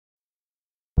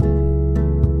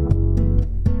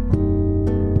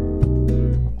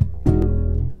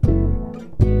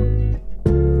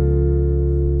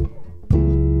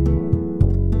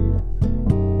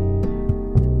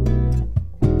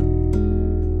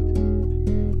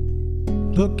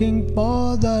looking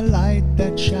for the light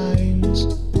that shines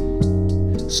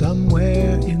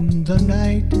somewhere in the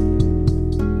night,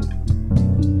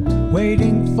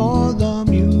 waiting for the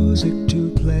music to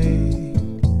play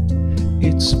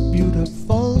its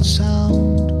beautiful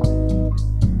sound,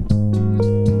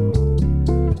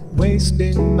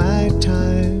 wasting my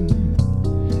time.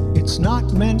 It's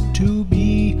not meant to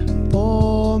be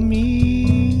for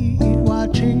me,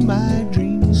 watching my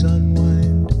dreams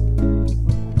unwind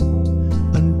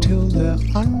until they're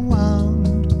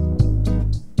unwound.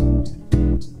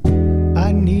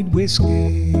 I need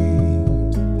whiskey,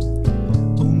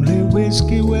 only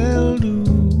whiskey will do.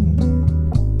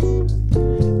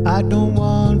 I don't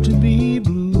want to be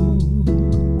blue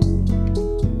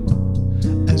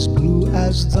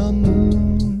as the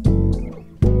moon.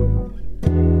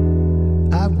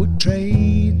 I would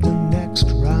trade the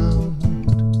next round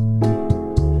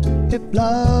if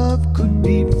love could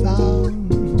be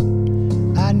found.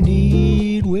 I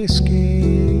need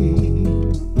whiskey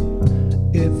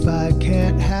if I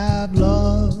can't have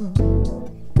love.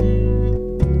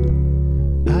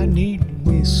 I need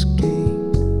whiskey.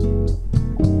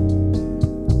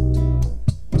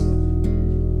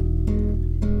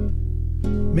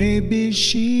 Maybe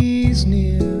she's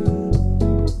near,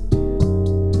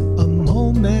 a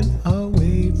moment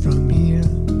away from here,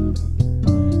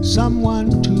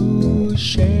 someone to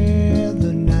share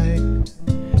the night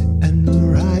and the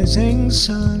rising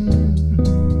sun.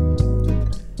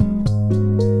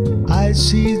 I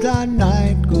see the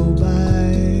night go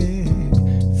by,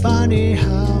 funny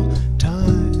how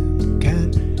time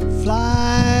can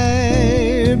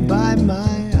fly by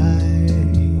my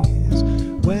eyes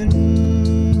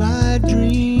when my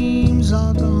dreams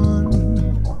are gone.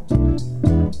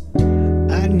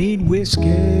 I need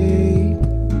whiskey,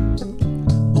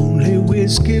 only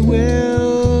whiskey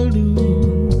will do.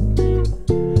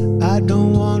 I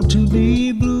don't want to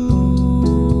be blue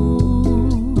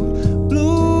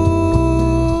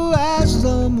as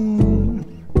the moon.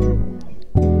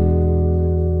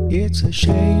 It's a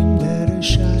shame that a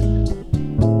shot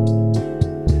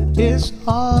is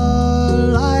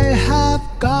all I have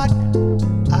got.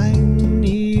 I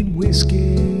need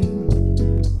whiskey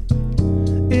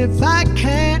if I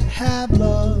can't have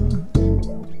love.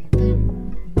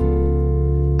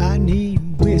 I need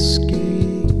whiskey.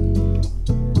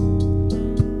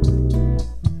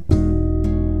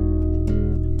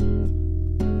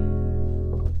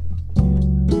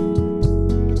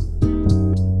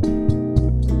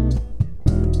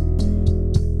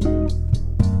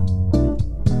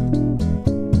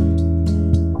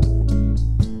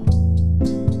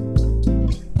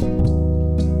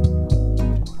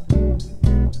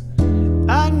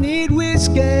 I need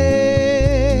whiskey,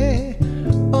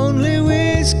 only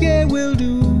whiskey will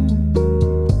do.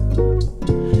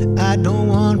 I don't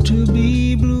want to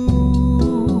be blue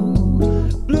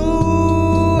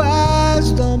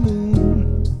as the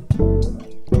moon,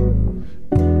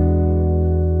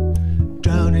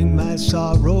 drowning my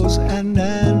sorrows and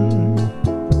then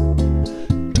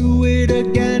do it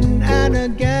again and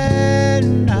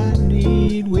again. I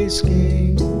need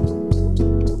whiskey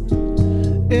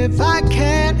if I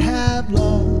can't have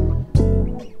love.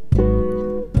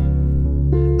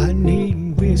 I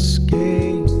need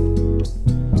whiskey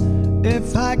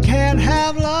if I can't have